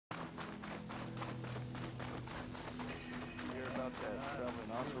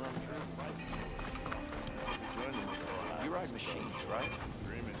You ride machines, right?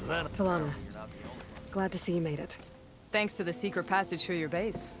 Talana, glad to see you made it. Thanks to the secret passage through your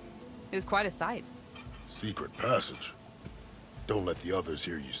base. It was quite a sight. Secret passage? Don't let the others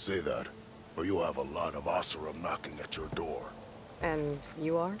hear you say that, or you'll have a lot of Oseram knocking at your door. And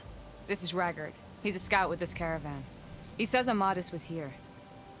you are? This is Raggard. He's a scout with this caravan. He says Amadis was here.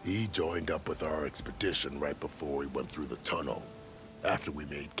 He joined up with our expedition right before we went through the tunnel. After we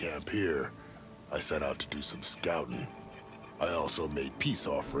made camp here, I set out to do some scouting. I also made peace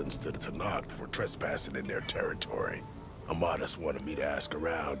offerings to the Tanakh for trespassing in their territory. Amadis wanted me to ask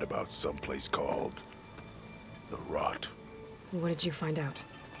around about some place called the Rot. What did you find out?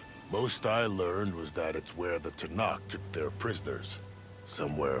 Most I learned was that it's where the Tanakh took their prisoners.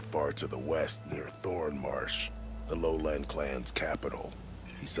 Somewhere far to the west near Thornmarsh, the Lowland clan's capital.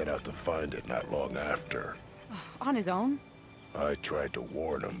 He set out to find it not long after. On his own? I tried to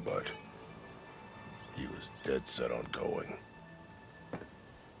warn him, but he was dead set on going.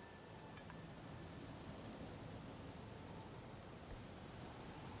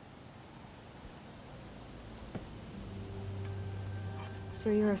 So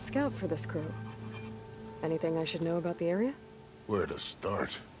you're a scout for this crew. Anything I should know about the area? Where to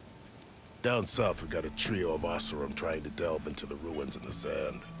start? Down south, we got a trio of Oseram trying to delve into the ruins in the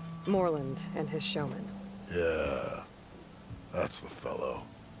sand. Moreland and his showman. Yeah, that's the fellow.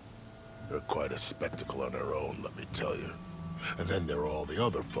 They're quite a spectacle on their own, let me tell you. And then there are all the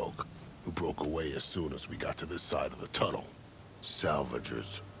other folk, who broke away as soon as we got to this side of the tunnel.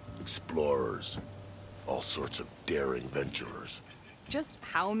 Salvagers, explorers, all sorts of daring venturers. Just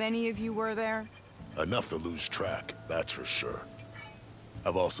how many of you were there? Enough to lose track, that's for sure.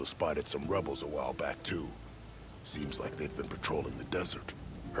 I've also spotted some rebels a while back, too. Seems like they've been patrolling the desert.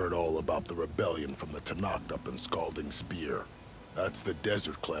 Heard all about the rebellion from the Tanakh up in Scalding Spear. That's the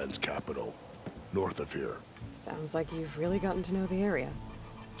Desert Clan's capital, north of here. Sounds like you've really gotten to know the area.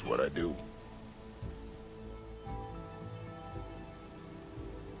 It's what I do.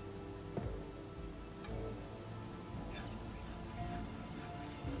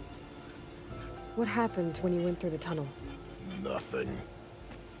 What happened when you went through the tunnel? Nothing.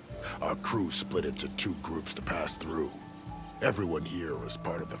 Our crew split into two groups to pass through. Everyone here was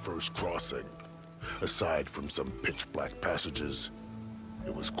part of the first crossing. Aside from some pitch-black passages,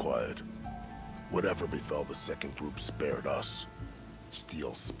 it was quiet. Whatever befell the second group spared us.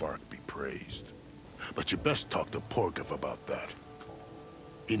 Steel Spark be praised. But you best talk to Porgov about that.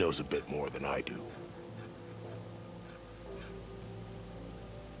 He knows a bit more than I do.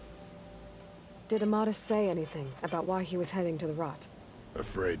 Did Amadis say anything about why he was heading to the Rot?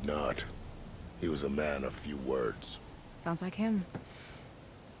 Afraid not. He was a man of few words. Sounds like him.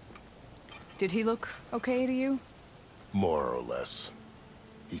 Did he look okay to you? More or less.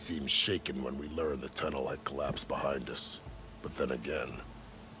 He seemed shaken when we learned the tunnel had collapsed behind us. But then again,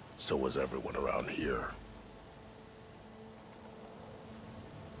 so was everyone around here.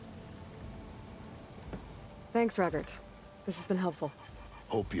 Thanks, Raggart. This has been helpful.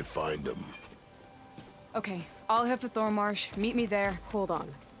 Hope you find him. Okay, I'll head for Thornmarsh. Meet me there. Hold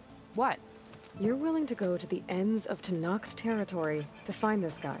on. What? You're willing to go to the ends of Tanakh's territory to find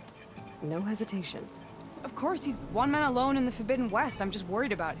this guy. No hesitation. Of course, he's one man alone in the Forbidden West. I'm just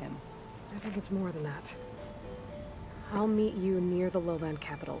worried about him. I think it's more than that. I'll meet you near the lowland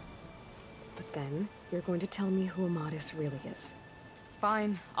capital. But then, you're going to tell me who Amadis really is.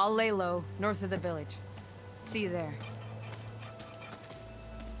 Fine. I'll lay low, north of the village. See you there.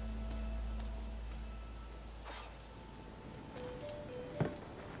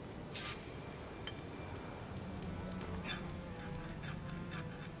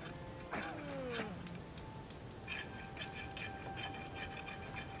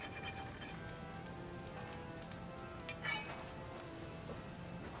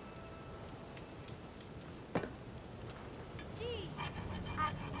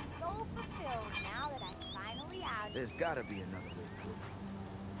 There's gotta be another way through.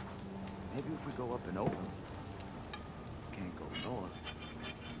 Maybe if we go up and over. Can't go north.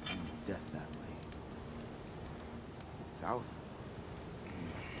 Only death that way. South.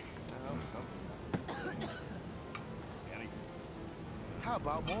 How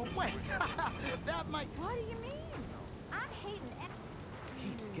about more west? That might... What do you mean? I'm hating it.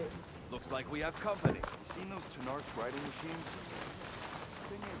 Keith's getting... Looks like we have company. You seen those Tanarch riding machines?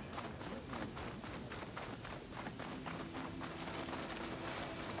 Thing is,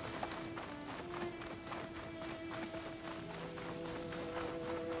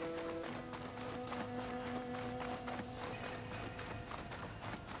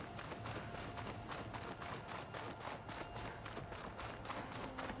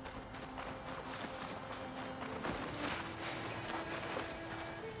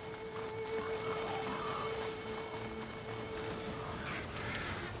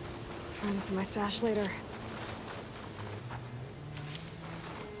 Find this in my stash later.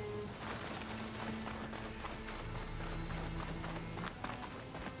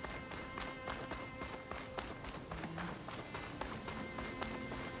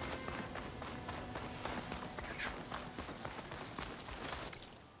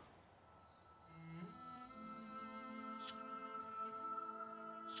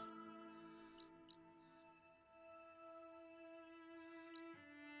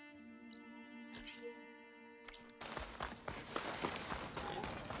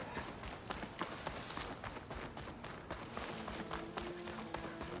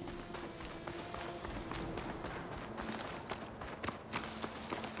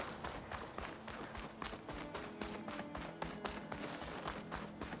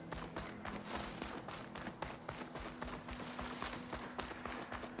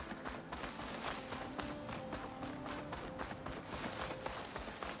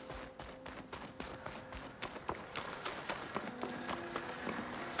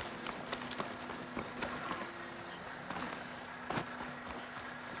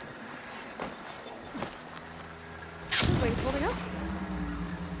 Wings holding up?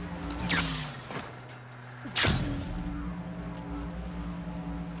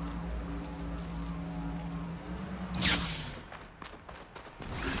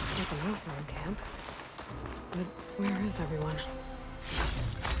 It's like a mouse around camp. But where is everyone?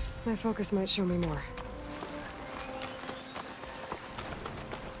 My focus might show me more.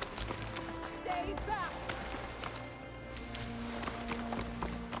 Stay back!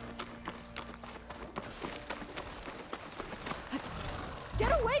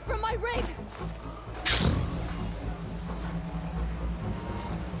 Get away from my rig!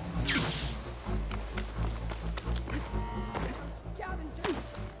 Scavenger!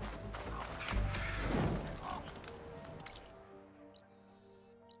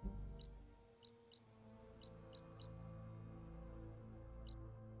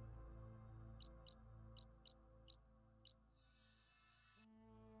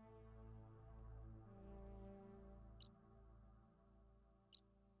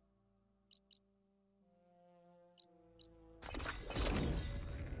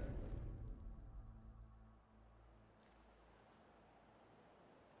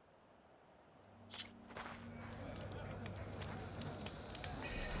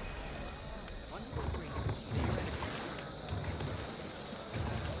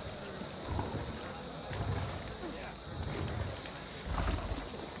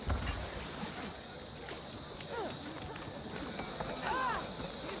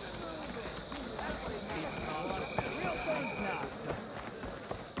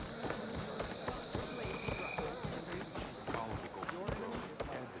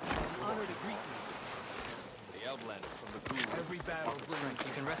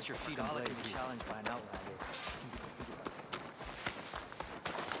 You can rest your feet on blade. Challenged by an outlander.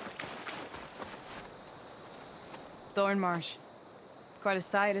 Thornmarsh. Quite a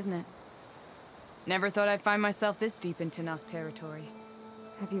sight, isn't it? Never thought I'd find myself this deep into Tenakth territory.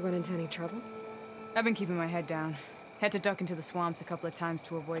 Have you run into any trouble? I've been keeping my head down. Had to duck into the swamps a couple of times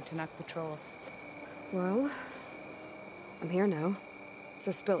to avoid Tenakth patrols. Well, I'm here now,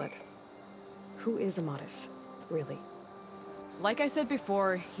 so spill it. Who is Amadis, really? Like I said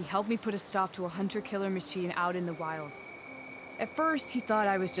before, he helped me put a stop to a hunter-killer machine out in the wilds. At first, he thought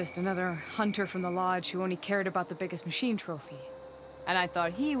I was just another hunter from the lodge who only cared about the biggest machine trophy. And I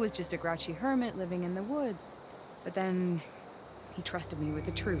thought he was just a grouchy hermit living in the woods. But then, he trusted me with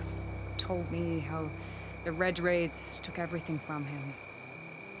the truth. Told me how the Red Raids took everything from him.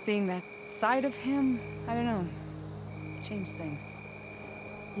 Seeing that side of him, I don't know, changed things.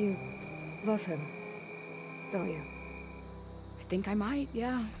 You love him, don't you? I think I might,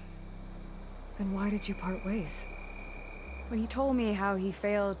 yeah. Then why did you part ways? When he told me how he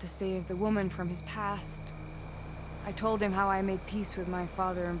failed to save the woman from his past, I told him how I made peace with my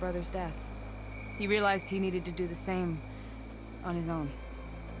father and brother's deaths. He realized he needed to do the same on his own.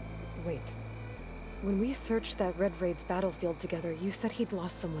 Wait. When we searched that Red Raid's battlefield together, you said he'd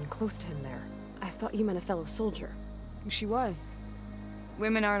lost someone close to him there. I thought you meant a fellow soldier. She was.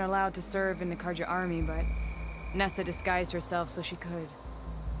 Women aren't allowed to serve in the Karja army, but Nessa disguised herself so she could.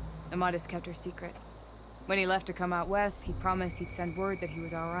 Amadis kept her secret. When he left to come out west, he promised he'd send word that he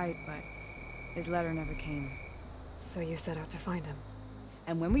was all right, but his letter never came. So you set out to find him.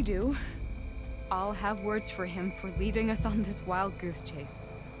 And when we do, I'll have words for him for leading us on this wild goose chase.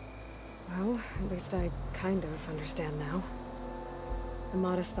 Well, at least I kind of understand now.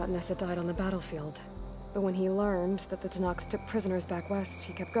 Amadis thought Nessa died on the battlefield, but when he learned that the Tenakth took prisoners back west,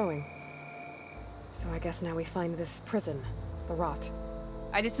 he kept going. So I guess now we find this prison, the Rot.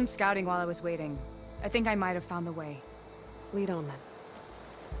 I did some scouting while I was waiting. I think I might have found the way. Lead on then.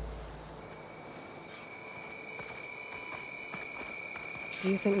 Do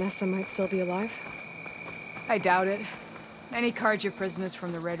you think Nessa might still be alive? I doubt it. Any Carja prisoners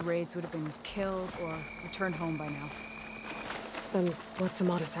from the Red Raids would have been killed or returned home by now. Then what's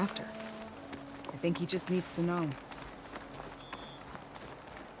Amatis after? I think he just needs to know.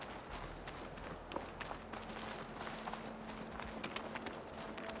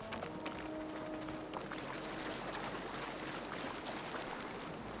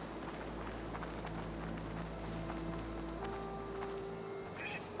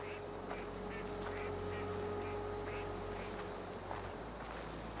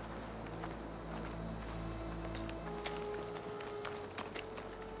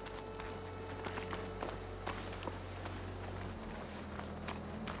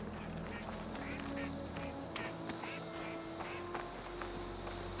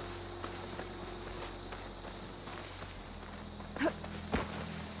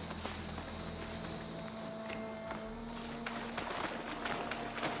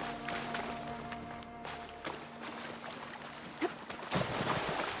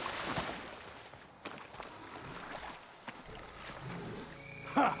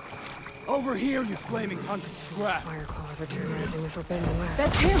 Over here, you flaming hunk of scrap! Fire claws are terrorizing the Forbidden West.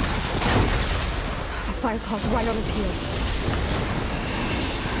 That's him! The fire claws right on his heels.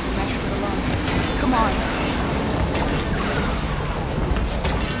 Mesh for the lung. Come on!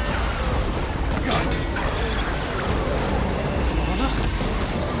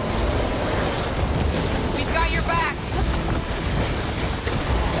 We've got your back!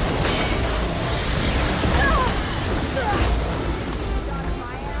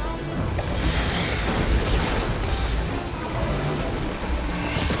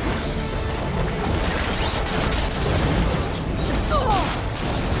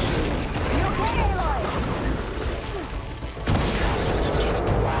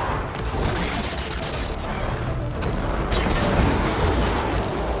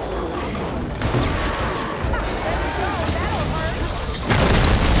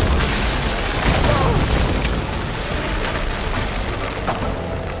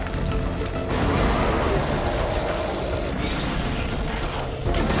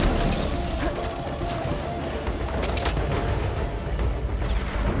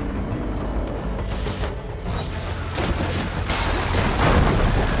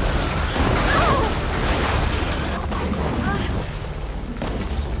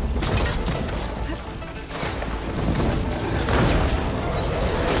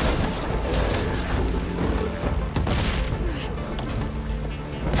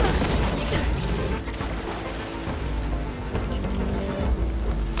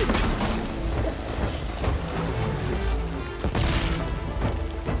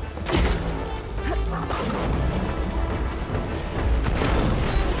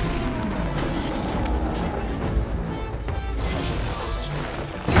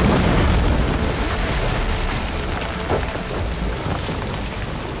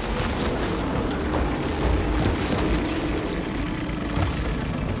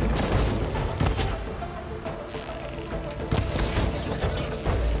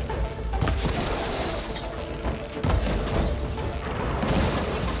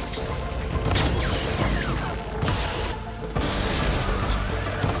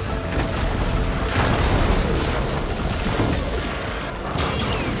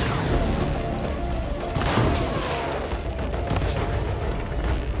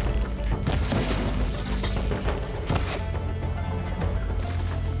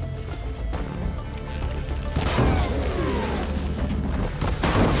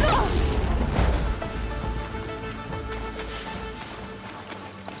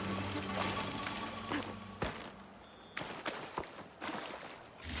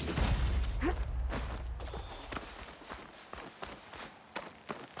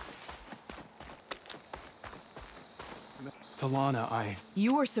 Talana,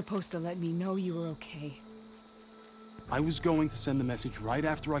 You were supposed to let me know you were okay. I was going to send the message right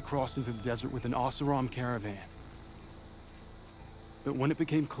after I crossed into the desert with an Oseram caravan. But when it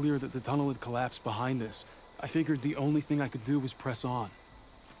became clear that the tunnel had collapsed behind us, I figured the only thing I could do was press on.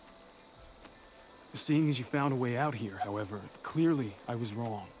 Seeing as you found a way out here, however, clearly I was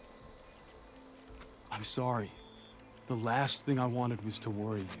wrong. I'm sorry. The last thing I wanted was to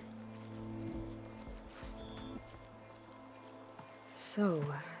worry you. So,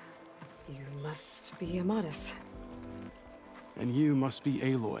 you must be Amatis. And you must be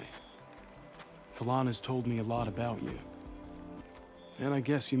Aloy. Talana's told me a lot about you. And I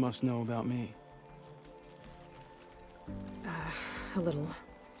guess you must know about me. a little.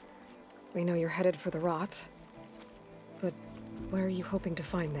 We know you're headed for the rot. But what are you hoping to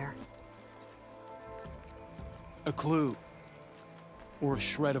find there? A clue. Or a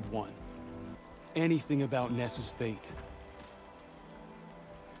shred of one. Anything about Nessa's fate.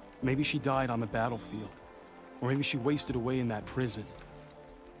 Maybe she died on the battlefield. Or maybe she wasted away in that prison.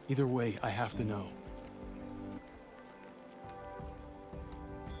 Either way, I have to know.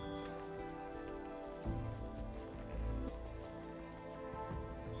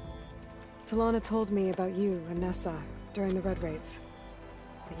 Talana told me about you and Nessa during the Red Raids.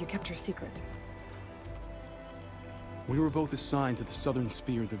 That you kept her secret. We were both assigned to the Southern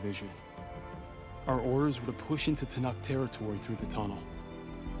Spear Division. Our orders were to push into Tanakh territory through the tunnel.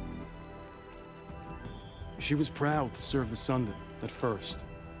 She was proud to serve the Sundan at first.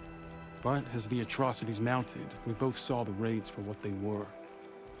 But as the atrocities mounted, we both saw the raids for what they were.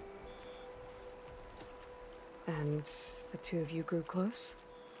 And the two of you grew close?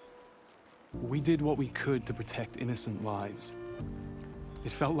 We did what we could to protect innocent lives.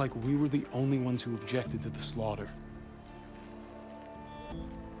 It felt like we were the only ones who objected to the slaughter.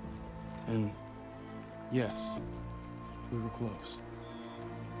 And yes, we were close.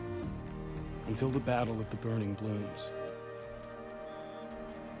 Until the Battle of the Burning Blooms.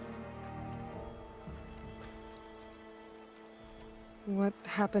 What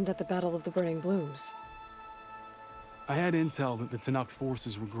happened at the Battle of the Burning Blooms? I had intel that the Tanakh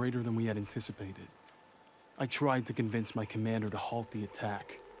forces were greater than we had anticipated. I tried to convince my commander to halt the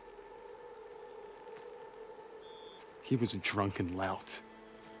attack. He was a drunken lout.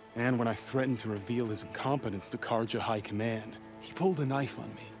 And when I threatened to reveal his incompetence to Karja High Command, he pulled a knife on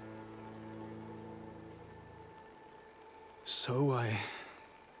me. So I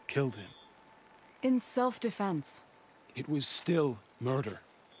killed him. In self-defense. It was still murder.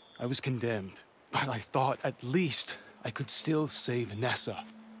 I was condemned. But I thought at least I could still save Nessa.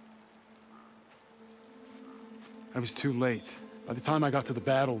 I was too late. By the time I got to the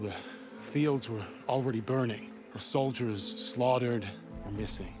battle, the fields were already burning. Our soldiers slaughtered or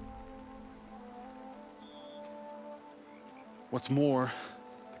missing. What's more,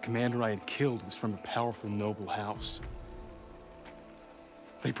 the commander I had killed was from a powerful noble house.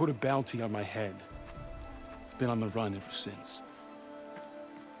 They put a bounty on my head. Been on the run ever since.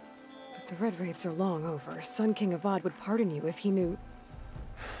 But the Red Raids are long over. Sun King Avad would pardon you if he knew...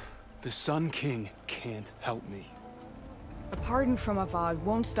 The Sun King can't help me. A pardon from Avad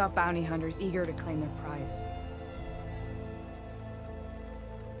won't stop bounty hunters eager to claim their prize.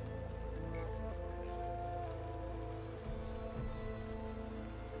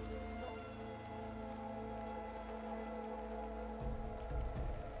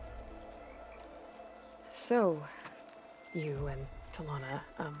 So, you and Talana,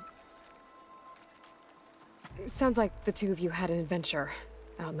 sounds like the two of you had an adventure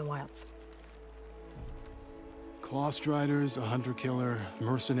out in the wilds. Claw Striders, a hunter-killer,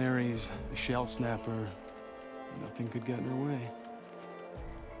 mercenaries, a shell snapper. Nothing could get in her way.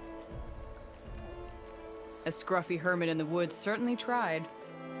 A scruffy hermit in the woods certainly tried.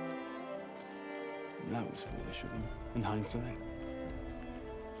 That was foolish of him, in hindsight.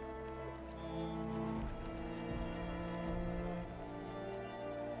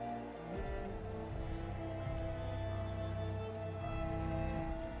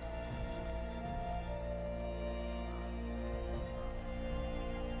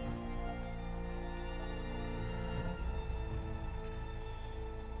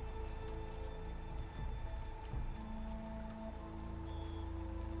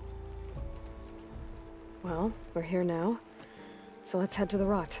 Well, we're here now, so let's head to the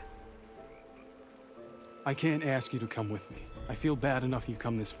rot. I can't ask you to come with me. I feel bad enough you've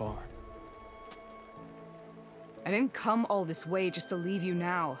come this far. I didn't come all this way just to leave you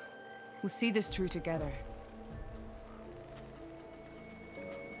now. We'll see this through together.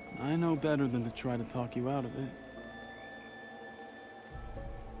 I know better than to try to talk you out of it.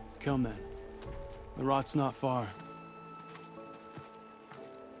 Come then. The rot's not far.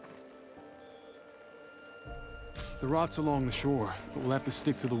 The rot's along the shore, but we'll have to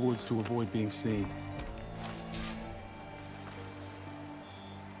stick to the woods to avoid being seen.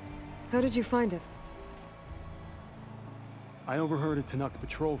 How did you find it? I overheard a Tanakh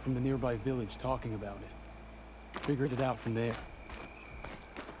patrol from the nearby village talking about it. Figured it out from there.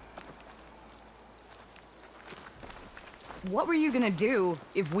 What were you gonna do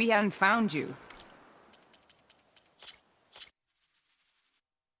if we hadn't found you?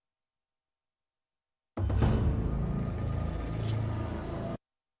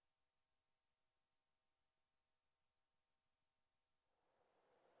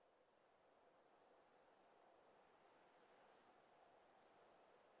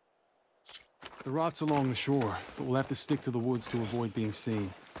 The rot's along the shore, but we'll have to stick to the woods to avoid being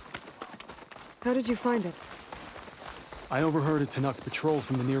seen. How did you find it? I overheard a Tanakh patrol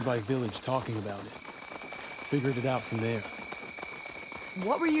from the nearby village talking about it. Figured it out from there.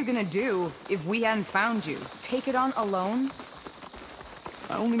 What were you gonna do if we hadn't found you? Take it on alone?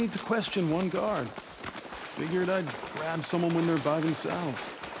 I only need to question one guard. Figured I'd grab someone when they're by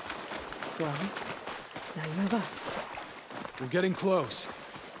themselves. Well, now you have us. We're getting close.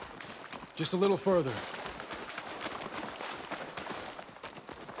 Just a little further.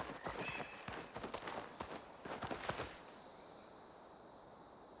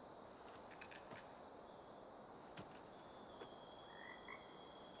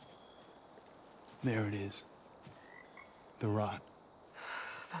 There it is. The rot.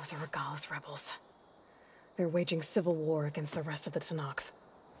 Those are Regal's rebels. They're waging civil war against the rest of the Tanakh.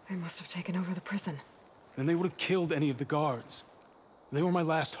 They must have taken over the prison. Then they would have killed any of the guards. They were my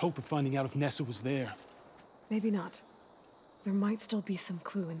last hope of finding out if Nessa was there. Maybe not. There might still be some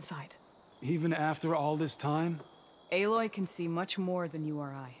clue inside. Even after all this time? Aloy can see much more than you or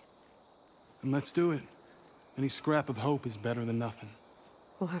I. Then let's do it. Any scrap of hope is better than nothing.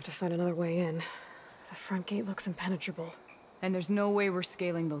 We'll have to find another way in. The front gate looks impenetrable. And there's no way we're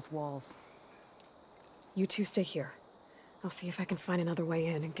scaling those walls. You two stay here. I'll see if I can find another way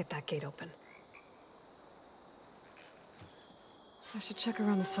in and get that gate open. I should check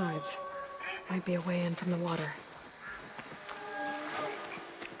around the sides. Might be a way in from the water.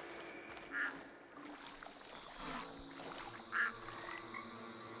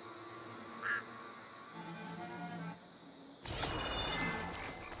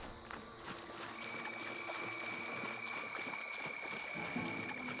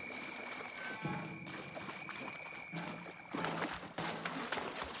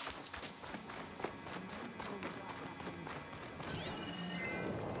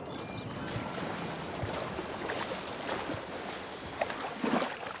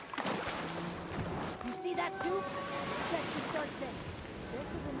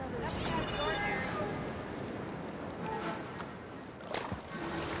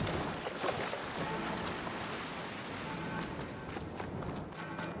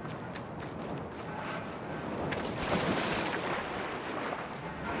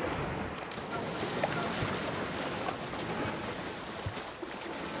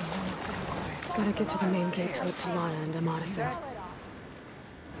 Gotta get to the main gate to let Talana and Amatis in.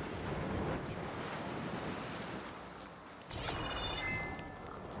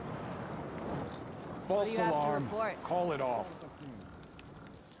 False alarm. Call it off.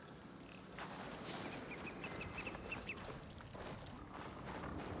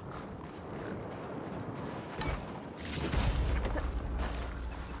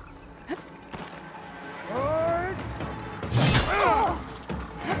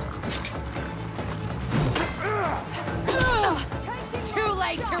 Too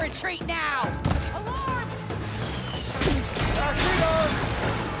late to retreat now! Alarm!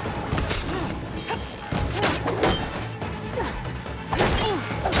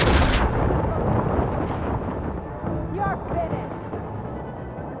 You're finished!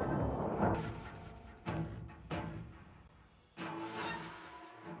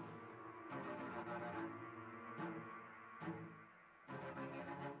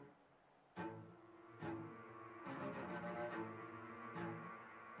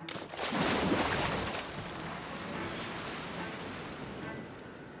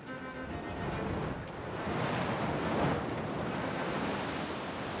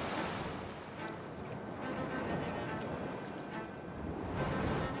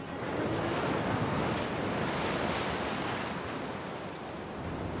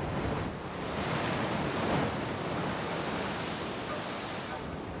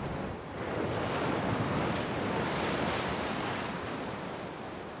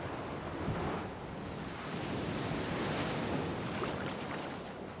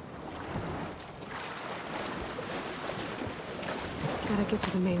 Gotta get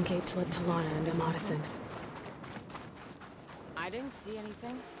to the main gate to let Talana and Amatis in. I didn't see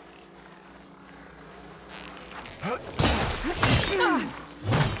anything.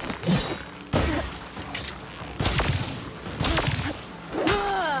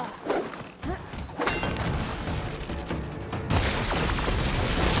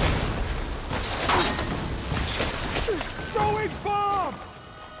 Throwing bomb!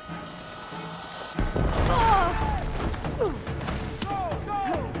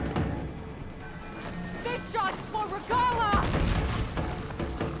 This shot's for Regala!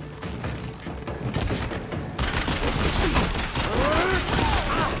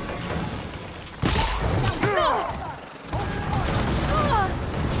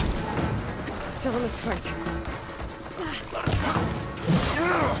 still in this fight.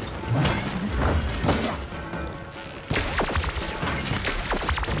 As soon as the coast is clear.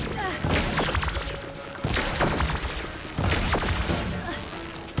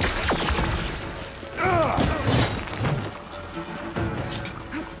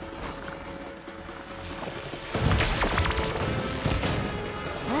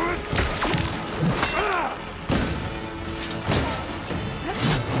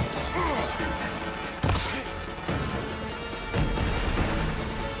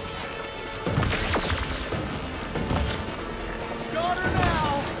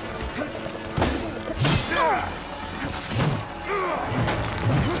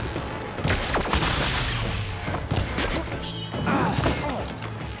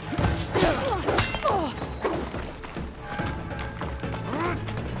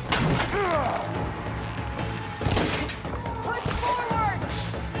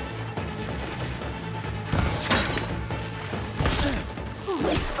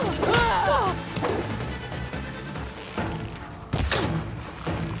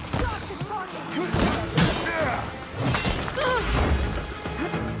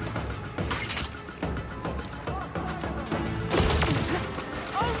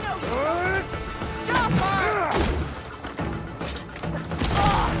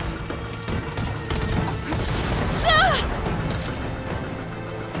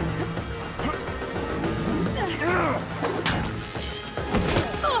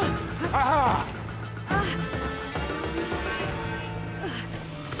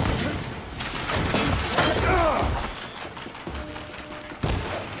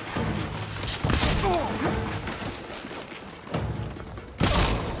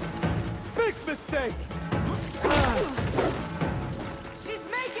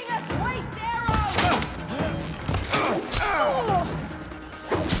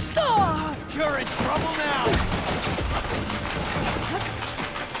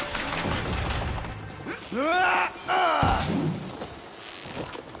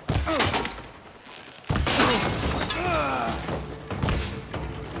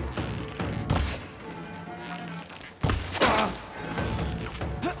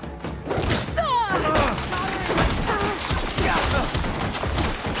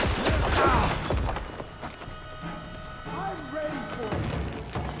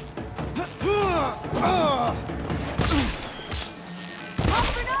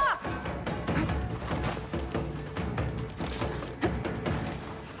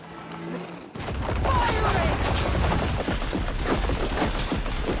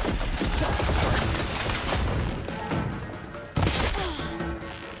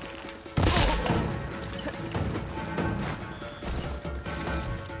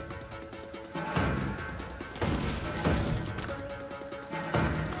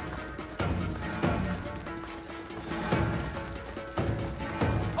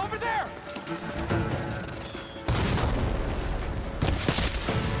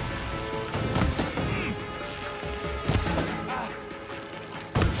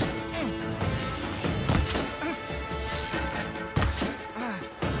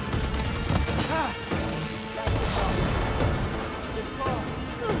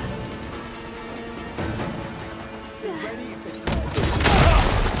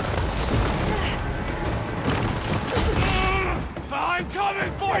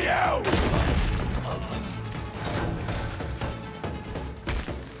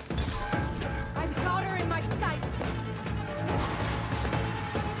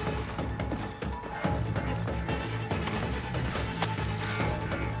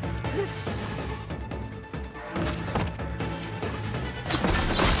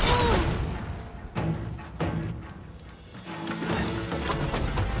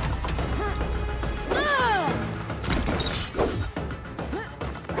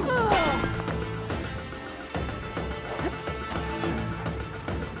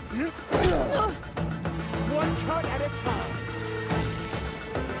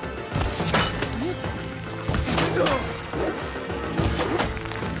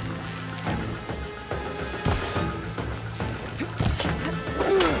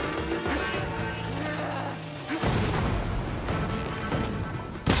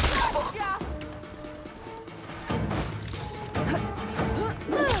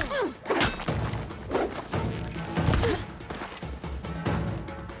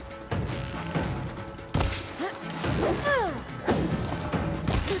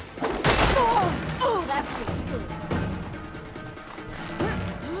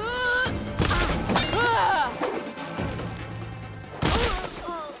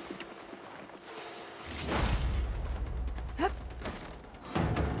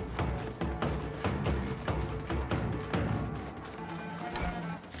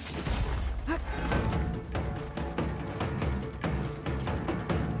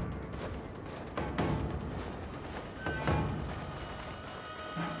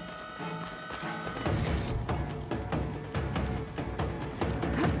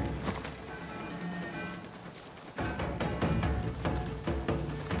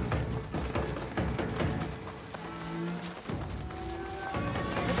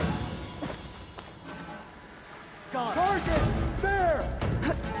 Target! There!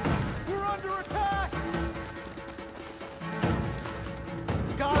 We're under attack!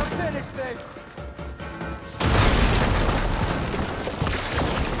 Gotta finish this!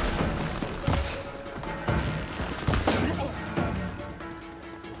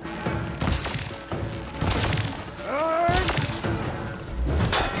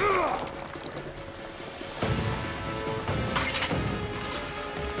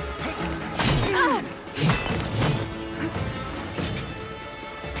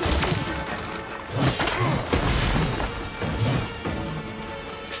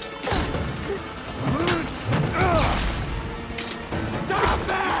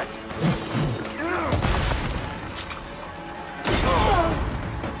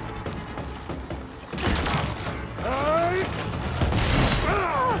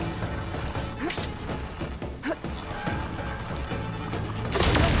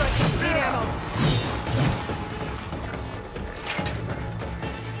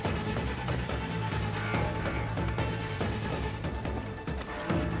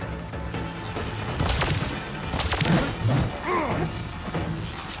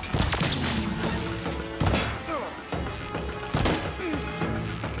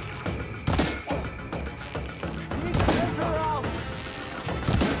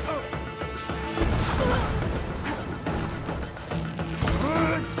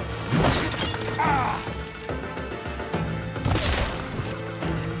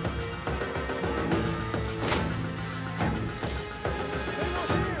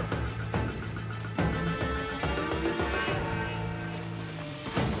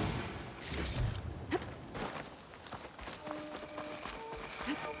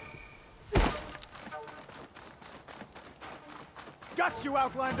 Got you,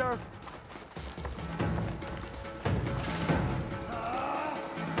 Outlander!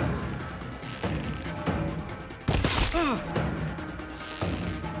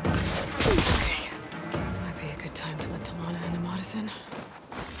 Might be a good time to let Talana and Amadas in.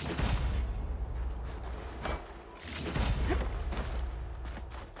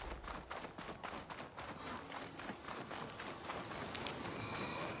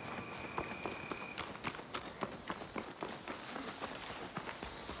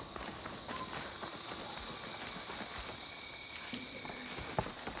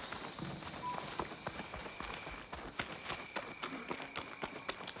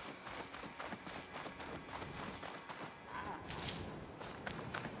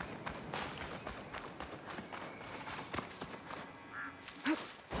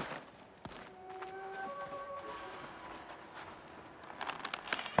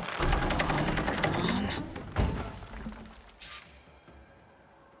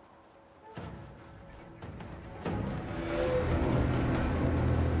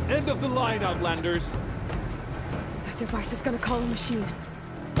 End of the line, Outlanders! That device is gonna call a machine.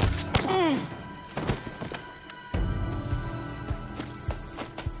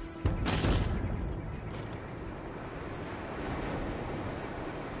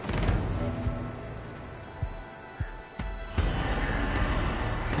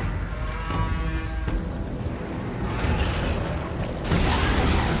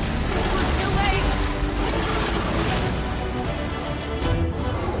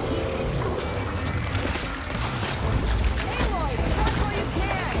 Aloy, strike while you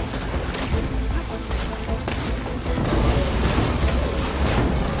can!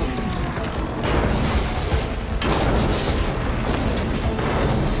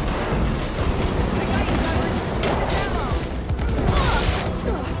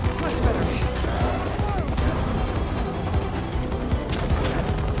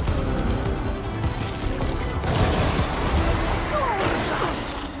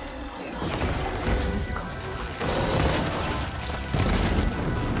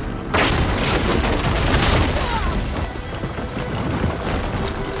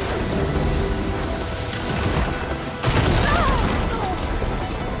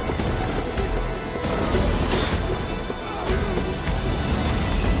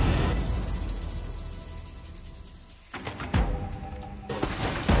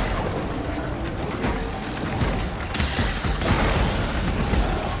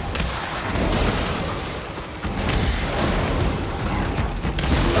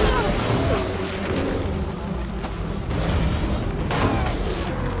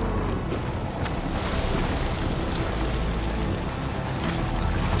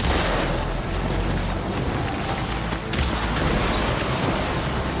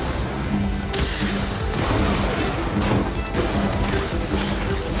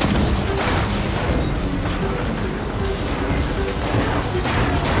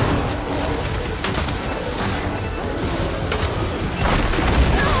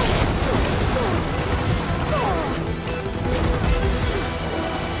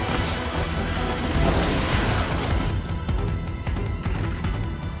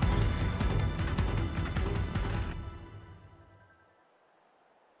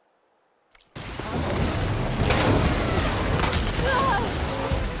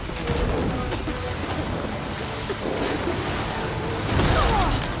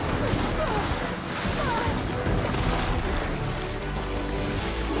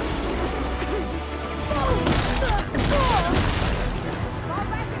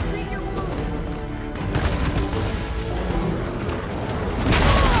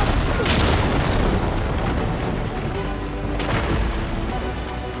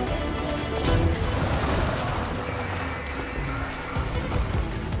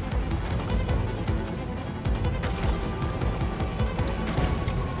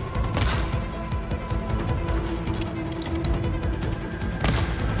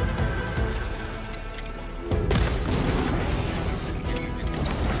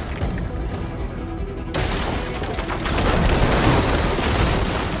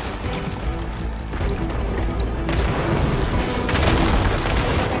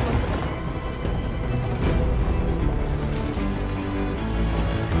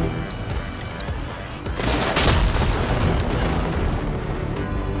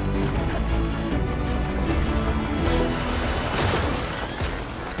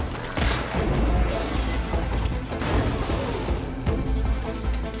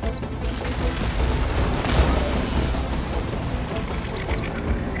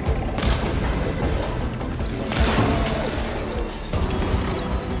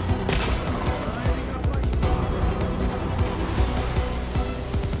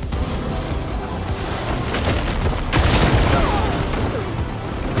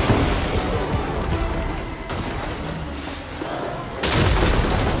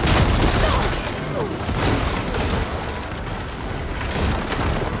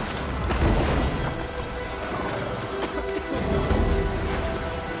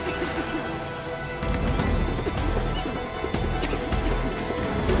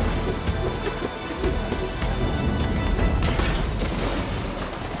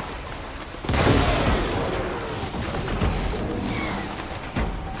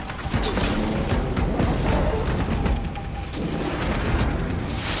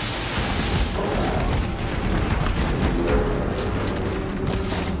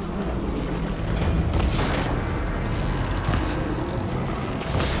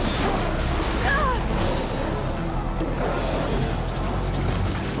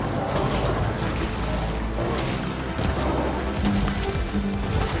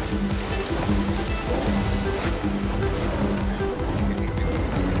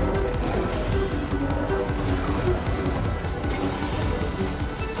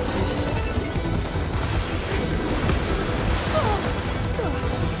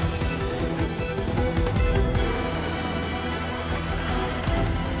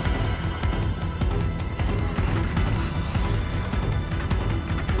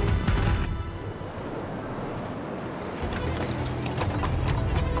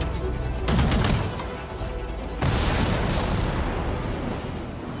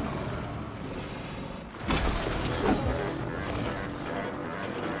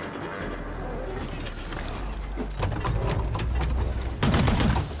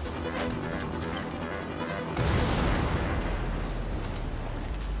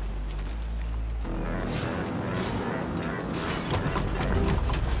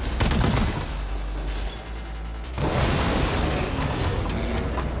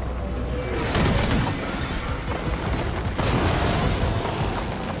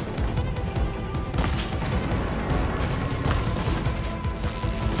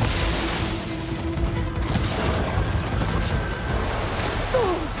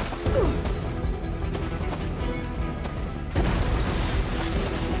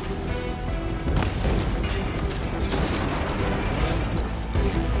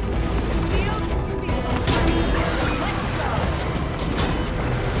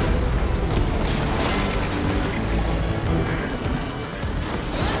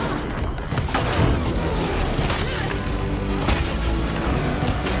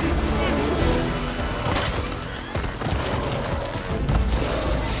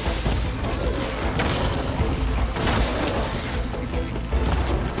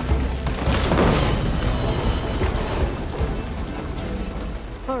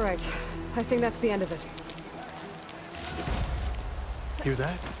 All right. I think that's the end of it. Hear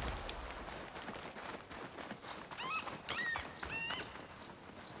that?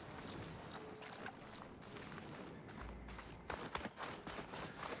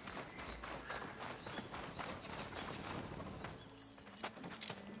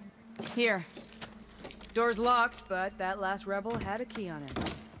 Here. Door's locked, but that last rebel had a key on it.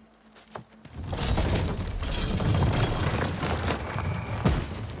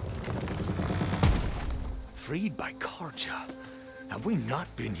 Freed by Karja. Have we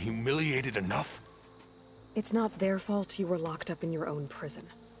not been humiliated enough? It's not their fault you were locked up in your own prison.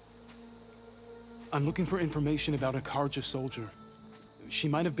 I'm looking for information about a Karja soldier. She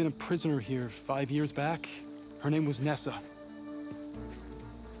might have been a prisoner here 5 years back. Her name was Nessa.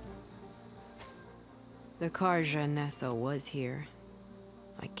 The Karja Nessa was here.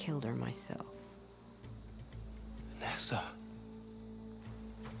 I killed her myself. Nessa.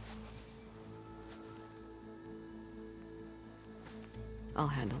 I'll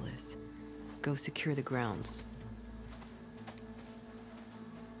handle this. Go secure the grounds.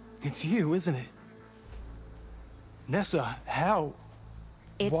 It's you, isn't it? Nessa, how?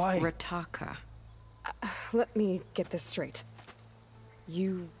 It's Why? Rataka. Let me get this straight.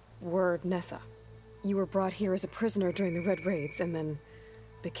 You were Nessa. You were brought here as a prisoner during the Red Raids and then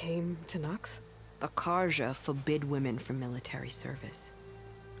became Tenakth? The Karja forbid women from military service.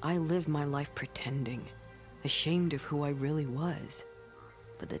 I lived my life pretending, ashamed of who I really was.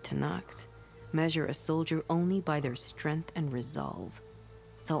 But the Tenakth measure a soldier only by their strength and resolve.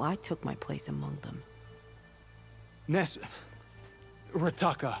 So I took my place among them. Nessa.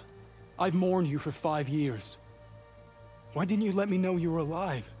 Rataka. I've mourned you for 5 years. Why didn't you let me know you were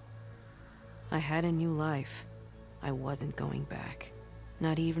alive? I had a new life. I wasn't going back.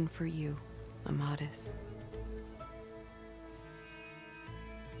 Not even for you, Amadis.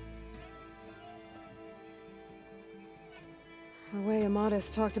 The way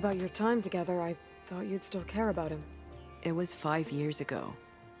Amadis talked about your time together, I thought you'd still care about him. It was 5 years ago.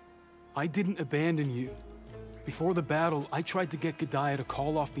 I didn't abandon you. Before the battle, I tried to get G'daiah to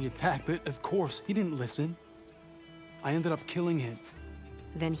call off the attack, but of course, he didn't listen. I ended up killing him.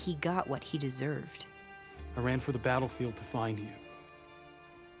 Then he got what he deserved. I ran for the battlefield to find you.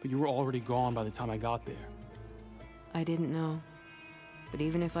 But you were already gone by the time I got there. I didn't know. But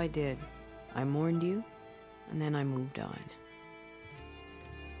even if I did, I mourned you, and then I moved on.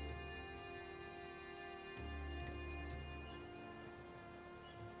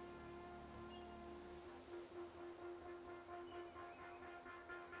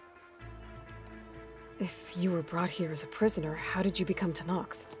 If you were brought here as a prisoner, how did you become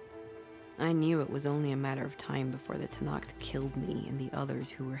Tenakth? I knew it was only a matter of time before the Tenakth killed me and the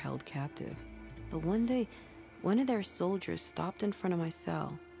others who were held captive. But one day, one of their soldiers stopped in front of my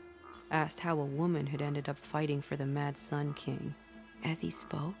cell, asked how a woman had ended up fighting for the Mad Sun King. As he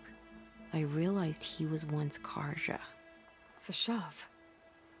spoke, I realized he was once Karja. Vashav.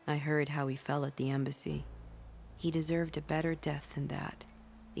 I heard how he fell at the embassy. He deserved a better death than that.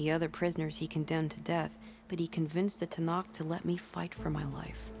 The other prisoners he condemned to death, but he convinced the Tenakth to let me fight for my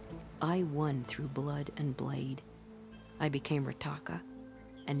life. I won through blood and blade. I became Rataka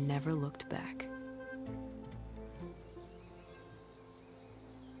and never looked back.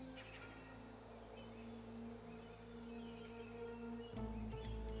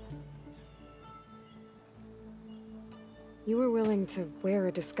 You were willing to wear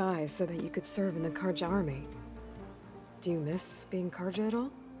a disguise so that you could serve in the Karja army. Do you miss being Karja at all?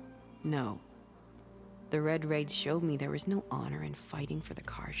 No. The Red Raids showed me there was no honor in fighting for the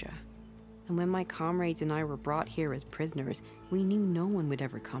Karja. And when my comrades and I were brought here as prisoners, we knew no one would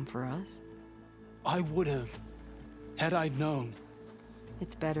ever come for us. I would have, had I known.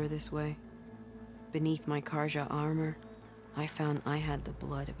 It's better this way. Beneath my Karja armor, I found I had the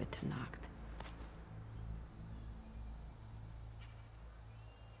blood of a Tenakth.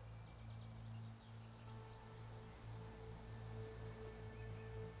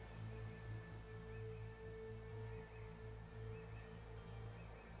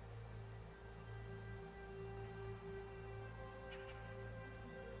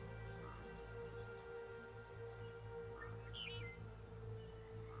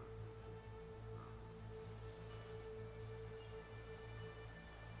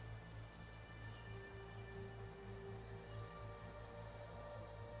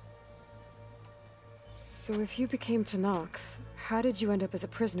 So if you became Tenakth, how did you end up as a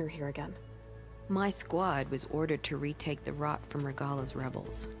prisoner here again? My squad was ordered to retake the Rot from Regala's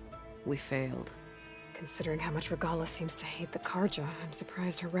rebels. We failed. Considering how much Regala seems to hate the Karja, I'm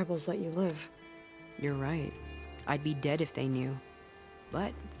surprised her rebels let you live. You're right. I'd be dead if they knew.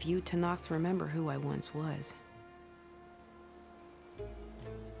 But few Tanakhs remember who I once was.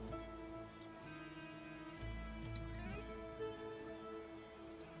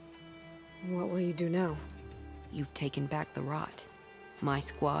 What will you do now? You've taken back the rot. My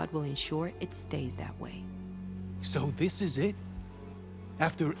squad will ensure it stays that way. So this is it?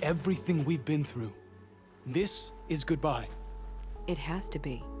 After everything we've been through, this is goodbye? It has to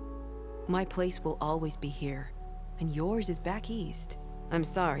be. My place will always be here, and yours is back east. I'm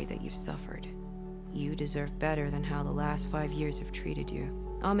sorry that you've suffered. You deserve better than how the last 5 years have treated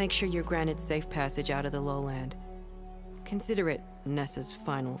you. I'll make sure you're granted safe passage out of the lowland. Consider it Nessa's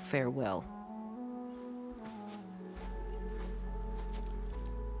final farewell.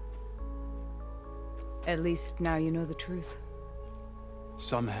 At least now you know the truth.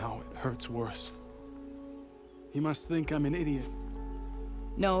 Somehow it hurts worse. He must think I'm an idiot.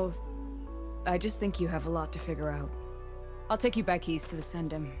 No, I just think you have a lot to figure out. I'll take you back east to the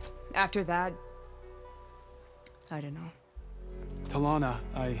Sendem. After that, I don't know. Talana,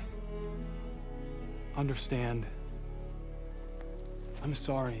 I understand. I'm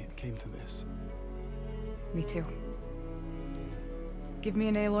sorry it came to this. Me too. Give me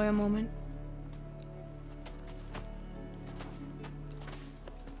an Aloy a moment.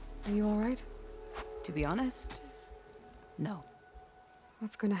 Are you all right? To be honest, no.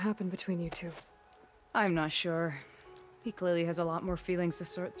 What's going to happen between you two? I'm not sure. He clearly has a lot more feelings to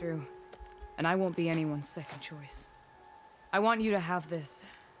sort through, and I won't be anyone's second choice. I want you to have this,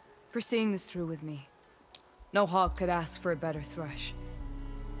 for seeing this through with me. No hawk could ask for a better thrush.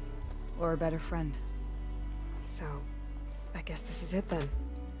 Or a better friend. So, I guess this is it then.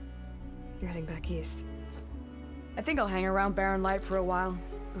 You're heading back east. I think I'll hang around Barren Light for a while,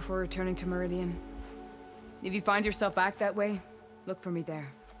 before returning to Meridian. If you find yourself back that way, look for me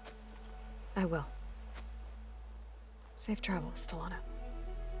there. I will. Safe travels, Talana.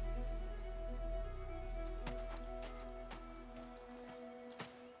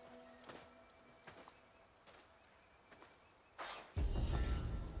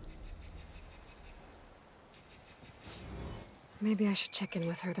 Maybe I should check in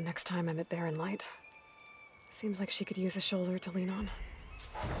with her the next time I'm at Barren Light. Seems like she could use a shoulder to lean on.